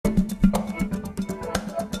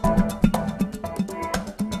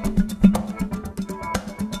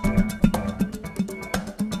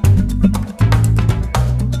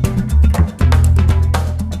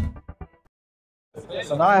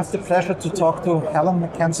now I have the pleasure to talk to Helen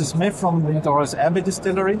McKenzie-Smith from Lindores Abbey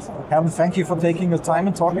Distillery. Helen, thank you for taking your time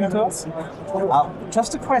and talking to us.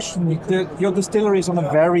 Just a question, your distillery is on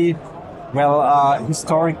a very,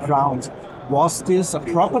 historic ground. Was this a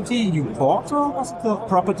property you bought or was it a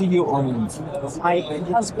property you owned? My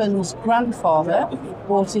husband's grandfather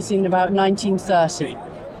bought it in about 1930.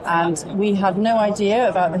 And we had no idea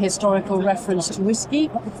about the historical reference to whiskey.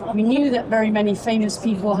 We knew that very many famous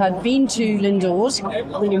people had been to Lindores,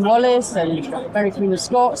 William Wallace and Mary Queen of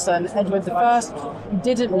Scots and Edward I. We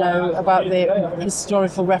didn't know about the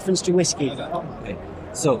historical reference to whiskey.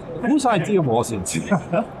 So, whose idea was it?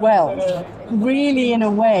 Well, really, in a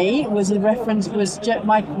way, was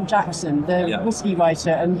Michael Jackson, the whiskey writer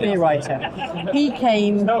and beer writer. He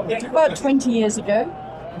came about 20 years ago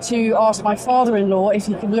to ask my father-in-law if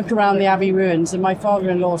he could look around the Abbey ruins, and my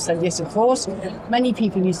father-in-law said yes, of course. Many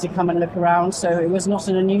people used to come and look around, so it was not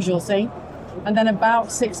an unusual thing. And then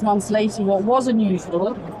about 6 months later, what was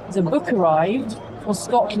unusual was a book arrived for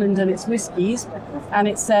Scotland and its whiskies, and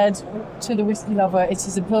it said, to the whiskey lover, it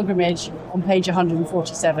is a pilgrimage, on page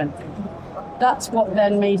 147. That's what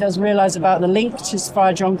then made us realise about the link to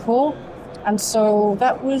Friar John Core. And so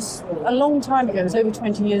that was a long time ago, it was over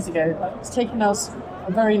 20 years ago. It's taken us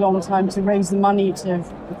a very long time to raise the money to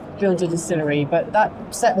build a distillery, but that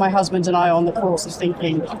set my husband and I on the course of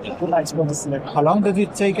thinking we'd like to build a distillery. How long did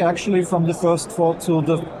it take actually from the first thought to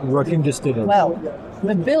the working distillery? Well,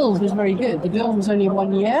 the build was very good. The build was only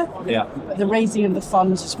 1 year, but the raising of the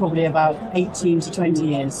funds was probably about 18 to 20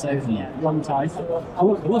 years, so long time.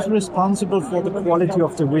 Who's responsible for the quality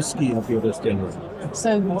of the whiskey of your distillery?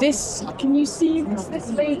 So can you see this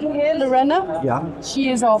lady here, Lorena? Yeah. She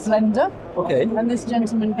is our blender. Okay. And this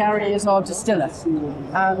gentleman, Gary, is our distiller.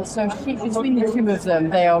 So between the two of them,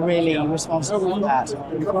 they are really responsible for that.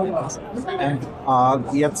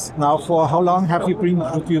 And yet now, for how long have you been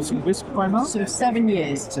producing whiskey by now? So 7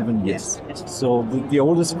 years. 7 years. So the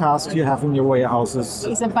oldest cask you have in your warehouses?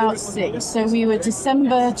 It's about 6. So we were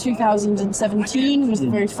December 2017 was the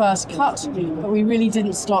very first cut, but we really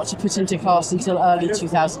didn't start to put into cask until early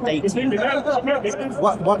 2018.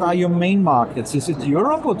 What are your main markets? Is it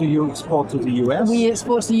Europe or do you export to the US? We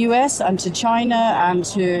export to the US and to China and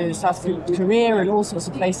to South Korea and all sorts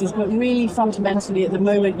of places, but really fundamentally at the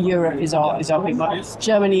moment Europe is our big market.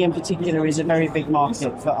 Germany in particular is a very big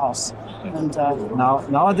market for us. And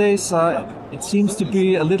nowadays it seems to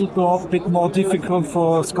be a bit more difficult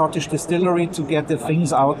for Scottish distillery to get the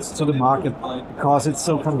things out to the market because it's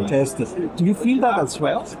so contested. Do you feel that as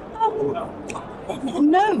well?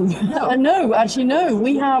 No, actually no.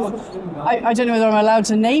 We have, I don't know whether I'm allowed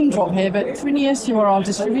to name drop here, but Trinius, who are our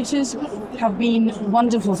distributors, have been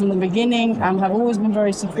wonderful from the beginning and have always been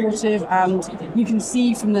very supportive, and you can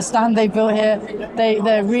see from the stand they built here,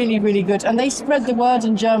 they're really, really good. And they spread the word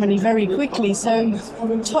in Germany very quickly, so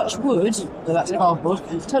touch wood, that's cardboard,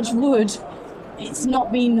 touch wood, it's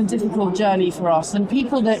not been a difficult journey for us, and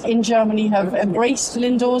people that in Germany have embraced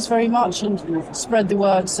Lindores very much and spread the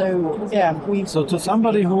word. So So to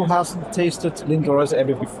somebody who hasn't tasted Lindores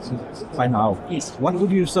Abbey by now, yes, what would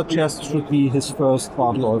you suggest should be his first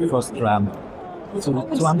bottle or first dram to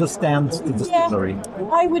understand the distillery?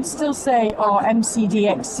 I would still say our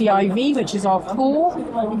MCDX CIV, which is our core,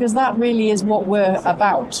 because that really is what we're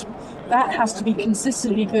about. That has to be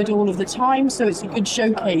consistently good all of the time, so it's a good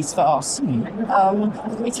showcase for us.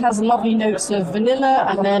 It has lovely notes of vanilla,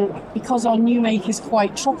 and then because our new make is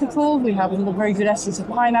quite tropical, we have a very good essence of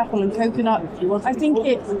pineapple and coconut. I think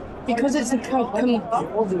because it's a sort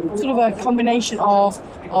of a combination of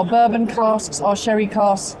our bourbon casks, our sherry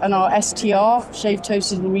casks, and our STR, shaved,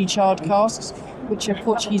 toasted and recharred casks, which are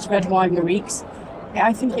Portuguese red wine barriques,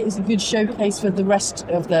 I think it is a good showcase for the rest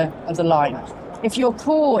of the line. If your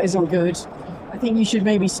core isn't good, I think you should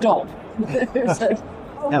maybe stop.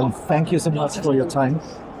 Thank you so much for your time.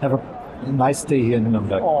 Have a nice day here in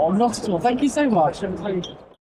Nuremberg. Oh, not at all. Thank you so much.